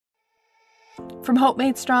From Hope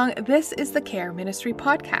Made Strong, this is the Care Ministry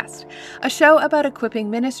Podcast, a show about equipping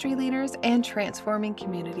ministry leaders and transforming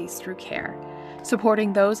communities through care.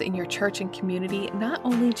 Supporting those in your church and community not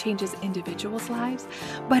only changes individuals' lives,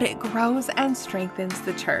 but it grows and strengthens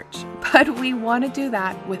the church. But we want to do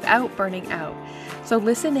that without burning out. So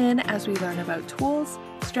listen in as we learn about tools,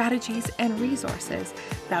 strategies, and resources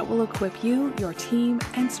that will equip you, your team,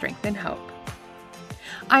 and strengthen Hope.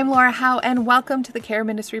 I'm Laura Howe, and welcome to the Care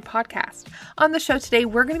Ministry Podcast. On the show today,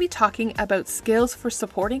 we're going to be talking about skills for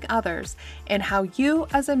supporting others and how you,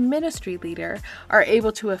 as a ministry leader, are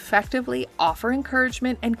able to effectively offer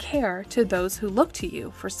encouragement and care to those who look to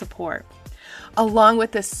you for support. Along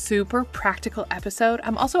with this super practical episode,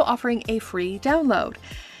 I'm also offering a free download.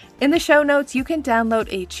 In the show notes, you can download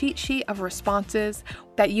a cheat sheet of responses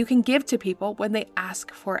that you can give to people when they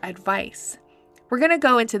ask for advice. We're going to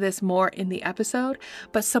go into this more in the episode,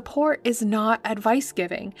 but support is not advice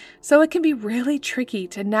giving, so it can be really tricky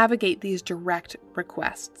to navigate these direct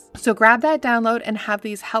requests. So grab that download and have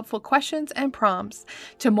these helpful questions and prompts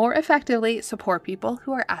to more effectively support people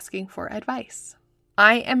who are asking for advice.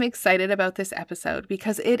 I am excited about this episode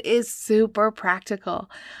because it is super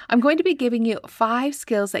practical. I'm going to be giving you 5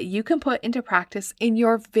 skills that you can put into practice in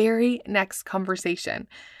your very next conversation.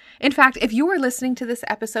 In fact, if you are listening to this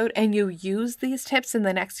episode and you use these tips in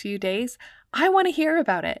the next few days, I want to hear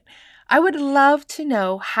about it. I would love to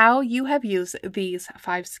know how you have used these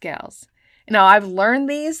 5 skills. Now, I've learned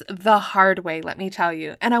these the hard way, let me tell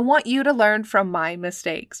you, and I want you to learn from my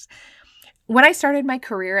mistakes. When I started my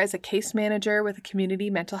career as a case manager with a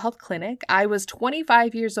community mental health clinic, I was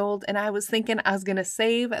 25 years old and I was thinking I was going to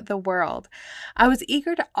save the world. I was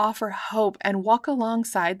eager to offer hope and walk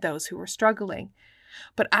alongside those who were struggling.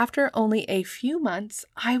 But after only a few months,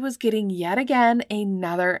 I was getting yet again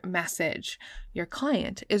another message. Your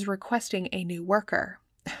client is requesting a new worker.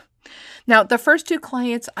 Now, the first 2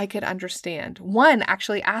 clients I could understand. One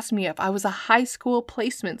actually asked me if I was a high school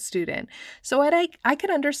placement student. So I could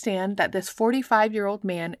understand that this 45-year-old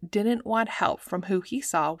man didn't want help from who he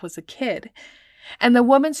saw was a kid. And the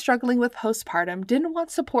woman struggling with postpartum didn't want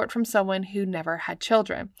support from someone who never had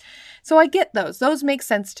children. So I get those. Those make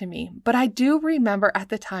sense to me. But I do remember at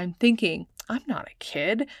the time thinking, I'm not a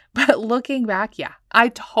kid. But looking back, yeah, I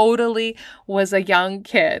totally was a young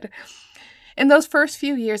kid. In those first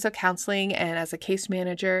few years of counseling and as a case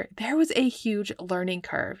manager, there was a huge learning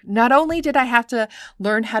curve. Not only did I have to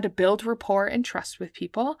learn how to build rapport and trust with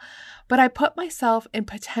people, but I put myself in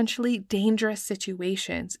potentially dangerous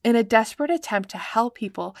situations in a desperate attempt to help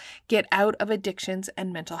people get out of addictions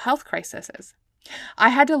and mental health crises. I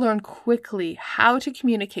had to learn quickly how to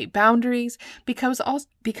communicate boundaries because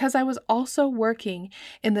I was also working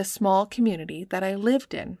in the small community that I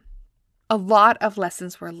lived in. A lot of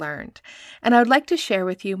lessons were learned, and I would like to share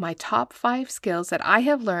with you my top 5 skills that I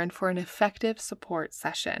have learned for an effective support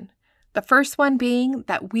session. The first one being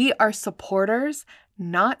that we are supporters,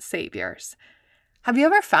 not saviors. Have you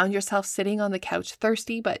ever found yourself sitting on the couch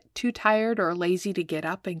thirsty but too tired or lazy to get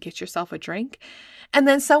up and get yourself a drink? And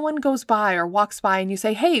then someone goes by or walks by and you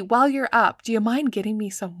say, "Hey, while you're up, do you mind getting me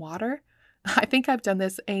some water?" I think I've done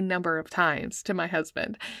this a number of times to my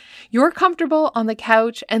husband. You're comfortable on the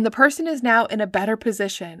couch and the person is now in a better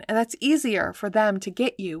position, and that's easier for them to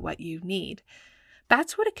get you what you need.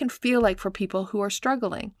 That's what it can feel like for people who are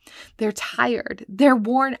struggling. They're tired, they're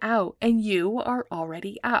worn out, and you are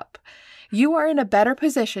already up. You are in a better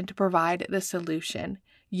position to provide the solution.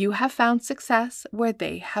 You have found success where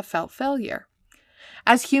they have felt failure.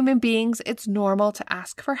 As human beings, it's normal to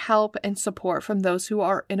ask for help and support from those who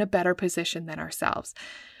are in a better position than ourselves.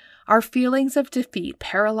 Our feelings of defeat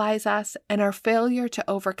paralyze us, and our failure to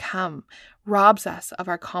overcome robs us of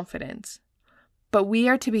our confidence. But we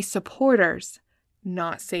are to be supporters,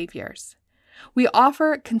 not saviors. We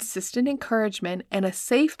offer consistent encouragement and a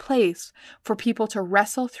safe place for people to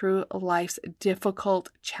wrestle through life's difficult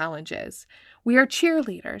challenges. We are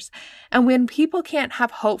cheerleaders, and when people can't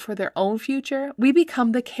have hope for their own future, we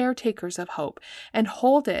become the caretakers of hope and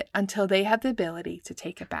hold it until they have the ability to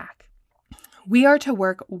take it back. We are to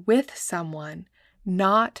work with someone,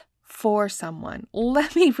 not for someone.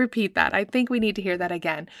 Let me repeat that. I think we need to hear that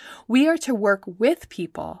again. We are to work with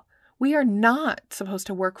people. We are not supposed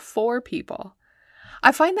to work for people.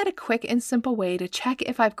 I find that a quick and simple way to check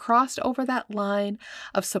if I've crossed over that line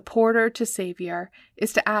of supporter to savior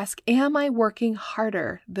is to ask, am I working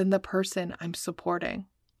harder than the person I'm supporting?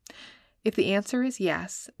 If the answer is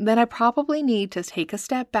yes, then I probably need to take a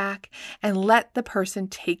step back and let the person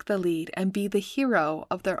take the lead and be the hero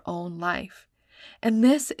of their own life. And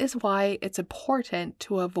this is why it's important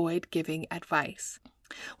to avoid giving advice.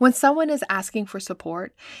 When someone is asking for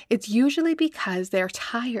support, it's usually because they're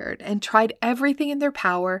tired and tried everything in their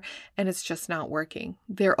power and it's just not working.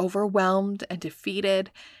 They're overwhelmed and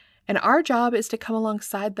defeated, and our job is to come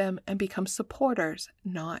alongside them and become supporters,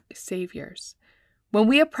 not saviors. When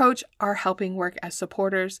we approach our helping work as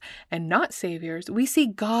supporters and not saviors, we see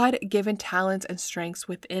God-given talents and strengths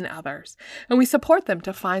within others, and we support them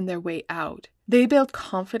to find their way out. They build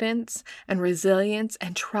confidence and resilience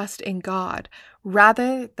and trust in God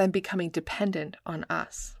rather than becoming dependent on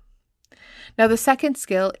us. Now, the second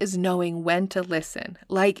skill is knowing when to listen,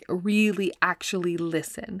 like really actually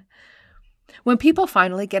listen. When people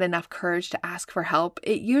finally get enough courage to ask for help,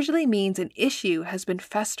 it usually means an issue has been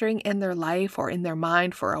festering in their life or in their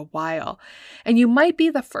mind for a while, and you might be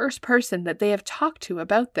the first person that they have talked to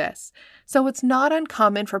about this. So it's not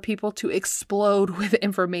uncommon for people to explode with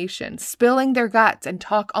information, spilling their guts and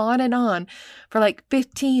talk on for like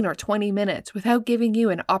 15 or 20 minutes without giving you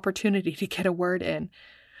an opportunity to get a word in.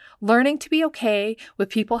 Learning to be okay with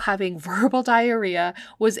people having verbal diarrhea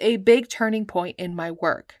was a big turning point in my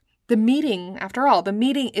work. The meeting, after all, the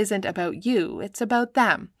meeting isn't about you, it's about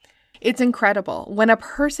them. It's incredible. When a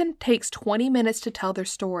person takes 20 minutes to tell their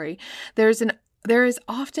story, there is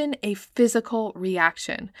often a physical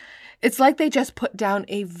reaction. It's like they just put down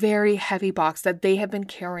a very heavy box that they have been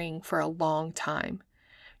carrying for a long time.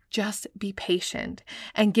 Just be patient,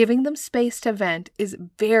 and giving them space to vent is a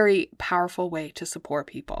very powerful way to support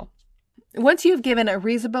people. Once you've given a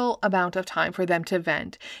reasonable amount of time for them to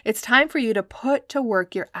vent, it's time for you to put to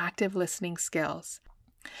work your active listening skills.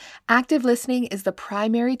 Active listening is the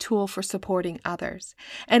primary tool for supporting others,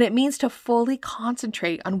 and it means to fully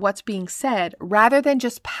concentrate on what's being said rather than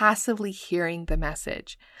just passively hearing the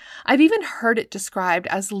message. I've even heard it described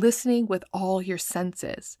as listening with all your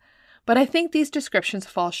senses. But I think these descriptions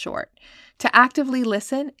fall short. To actively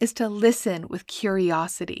listen is to listen with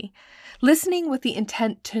curiosity, listening with the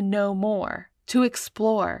intent to know more, to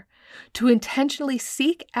explore, to intentionally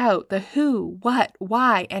seek out the who, what,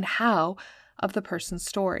 why, and how of the person's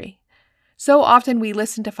story. So often we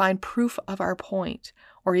listen to find proof of our point,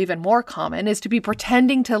 or even more common is to be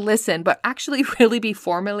pretending to listen, but actually really be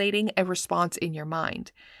formulating a response in your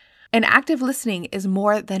mind. And active listening is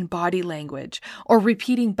more than body language or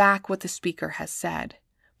repeating back what the speaker has said,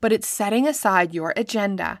 but it's setting aside your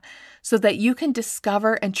agenda so that you can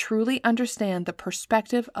discover and truly understand the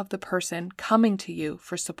perspective of the person coming to you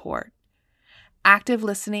for support. Active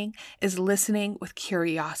listening is listening with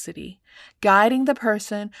curiosity, guiding the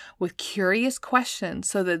person with curious questions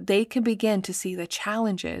so that they can begin to see the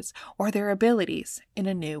challenges or their abilities in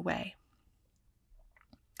a new way.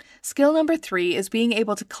 Skill number 3 is being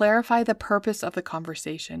able to clarify the purpose of the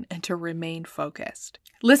conversation and to remain focused.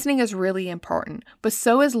 Listening is really important, but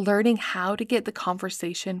so is learning how to get the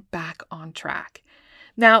conversation back on track.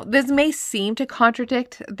 Now, this may seem to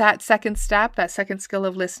contradict that second step, that second skill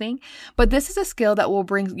of listening, but this is a skill that will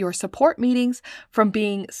bring your support meetings from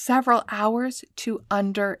being several hours to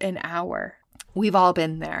under an hour. We've all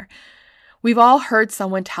been there. We've all heard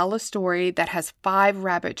someone tell a story that has 5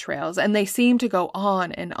 rabbit trails, and they seem to go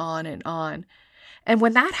on and on and on. And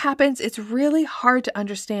when that happens, it's really hard to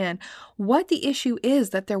understand what the issue is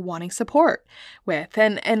that they're wanting support with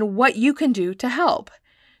and what you can do to help.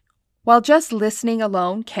 While just listening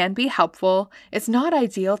alone can be helpful, it's not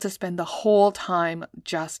ideal to spend the whole time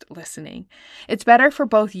just listening. It's better for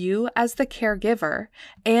both you as the caregiver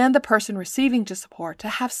and the person receiving the support to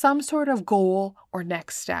have some sort of goal or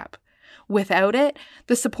next step. Without it,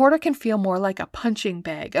 the supporter can feel more like a punching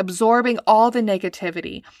bag, absorbing all the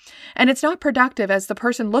negativity. And it's not productive as the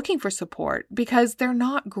person looking for support because they're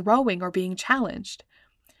not growing or being challenged.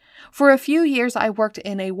 For a few years, I worked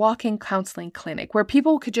in a walk-in counseling clinic where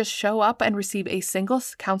people could just show up and receive a single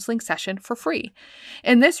counseling session for free.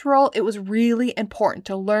 In this role, it was really important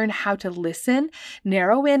to learn how to listen,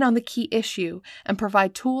 narrow in on the key issue, and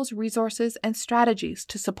provide tools, resources, and strategies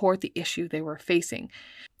to support the issue they were facing.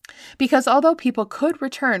 Because although people could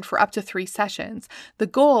return for up to 3 sessions, the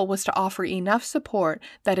goal was to offer enough support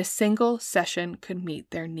that a single session could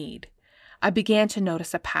meet their need. I began to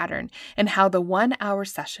notice a pattern in how the 1-hour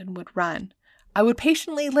session would run. I would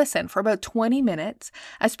patiently listen for about 20 minutes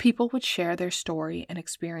as people would share their story and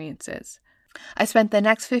experiences. I spent the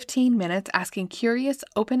next 15 minutes asking curious,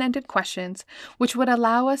 open-ended questions, which would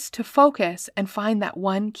allow us to focus and find that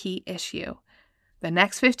one key issue. The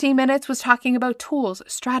next 15 minutes was talking about tools,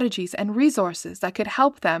 strategies, and resources that could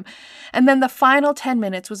help them. And then the final 10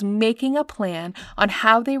 minutes was making a plan on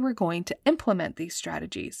how they were going to implement these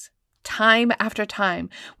strategies. Time after time,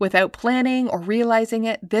 without planning or realizing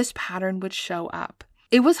it, this pattern would show up.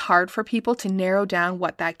 It was hard for people to narrow down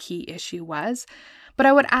what that key issue was, But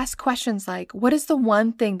I would ask questions like, what is the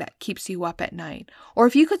one thing that keeps you up at night? Or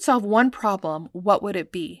if you could solve one problem, what would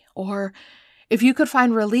it be? Or if you could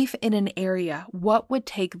find relief in an area, what would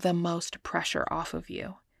take the most pressure off of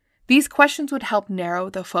you? These questions would help narrow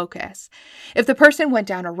the focus. If the person went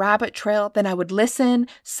down a rabbit trail, then I would listen,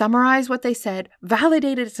 summarize what they said,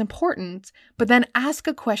 validate its importance, but then ask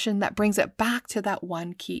a question that brings it back to that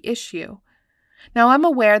one key issue. Now, I'm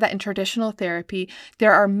aware that in traditional therapy,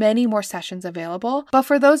 there are many more sessions available, but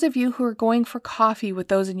for those of you who are going for coffee with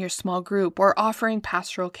those in your small group or offering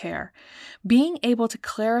pastoral care, being able to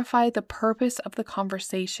clarify the purpose of the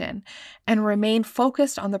conversation and remain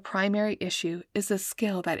focused on the primary issue is a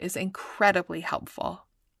skill that is incredibly helpful.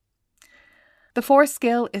 The fourth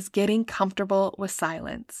skill is getting comfortable with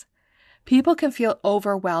silence. People can feel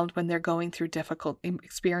overwhelmed when they're going through difficult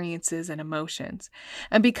experiences and emotions,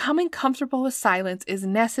 and becoming comfortable with silence is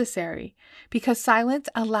necessary because silence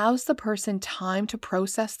allows the person time to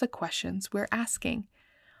process the questions we're asking.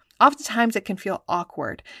 Oftentimes, it can feel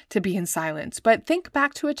awkward to be in silence, but think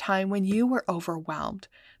back to a time when you were overwhelmed.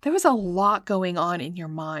 There was a lot going on in your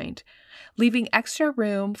mind. Leaving extra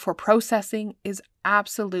room for processing is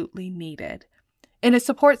absolutely needed. In a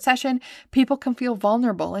support session, people can feel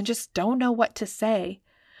vulnerable and just don't know what to say.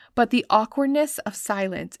 But the awkwardness of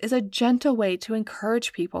silence is a gentle way to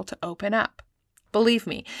encourage people to open up. Believe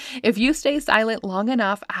me, if you stay silent long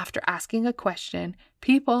enough after asking a question,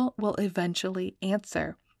 people will eventually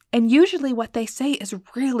answer. And usually what they say is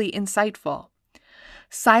really insightful.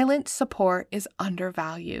 Silent support is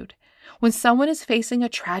undervalued. When someone is facing a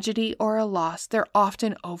tragedy or a loss, they're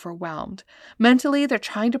often overwhelmed. Mentally, they're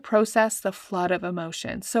trying to process the flood of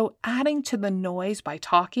emotions. So adding to the noise by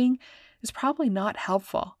talking is probably not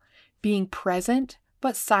helpful. Being present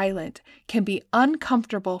but silent can be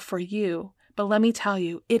uncomfortable for you, but let me tell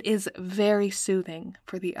you, it is very soothing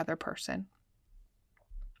for the other person.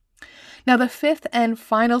 Now, the fifth and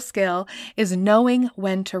final skill is knowing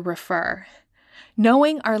when to refer.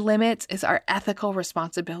 Knowing our limits is our ethical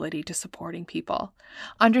responsibility to supporting people.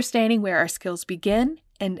 Understanding where our skills begin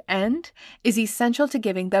and end is essential to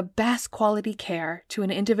giving the best quality care to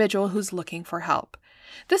an individual who's looking for help.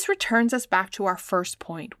 This returns us back to our first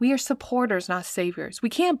point. We are supporters, not saviors. We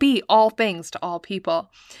can't be all things to all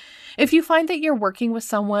people. If you find that you're working with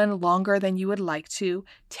someone longer than you would like to,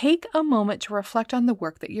 take a moment to reflect on the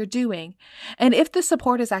work that you're doing, and if the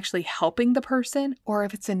support is actually helping the person or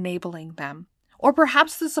if it's enabling them. Or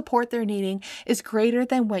perhaps the support they're needing is greater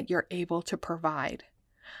than what you're able to provide.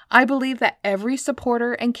 I believe that every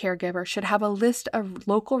supporter and caregiver should have a list of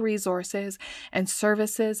local resources and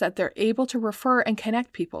services that they're able to refer and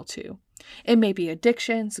connect people to. It may be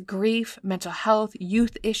addictions, grief, mental health,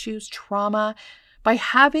 youth issues, trauma. By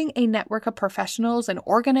having a network of professionals and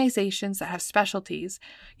organizations that have specialties,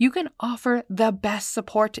 you can offer the best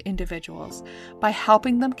support to individuals by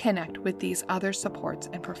helping them connect with these other supports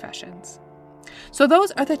and professions. So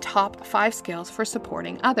those are the top 5 skills for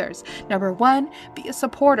supporting others. Number 1, be a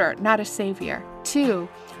supporter, not a savior. 2,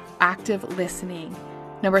 active listening.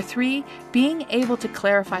 Number 3, being able to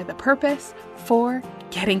clarify the purpose. 4,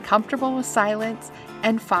 getting comfortable with silence.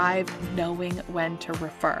 And 5, knowing when to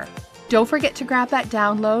refer. Don't forget to grab that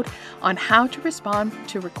download on how to respond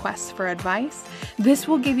to requests for advice. This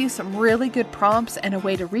will give you some really good prompts and a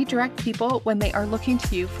way to redirect people when they are looking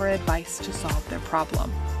to you for advice to solve their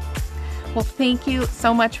problem. Well, thank you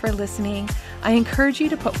so much for listening. I encourage you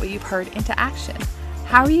to put what you've heard into action.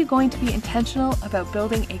 How are you going to be intentional about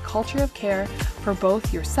building a culture of care for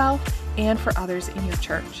both yourself and for others in your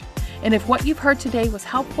church? And if what you've heard today was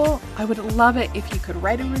helpful, I would love it if you could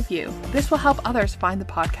write a review. This will help others find the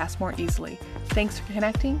podcast more easily. Thanks for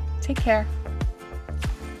connecting. Take care.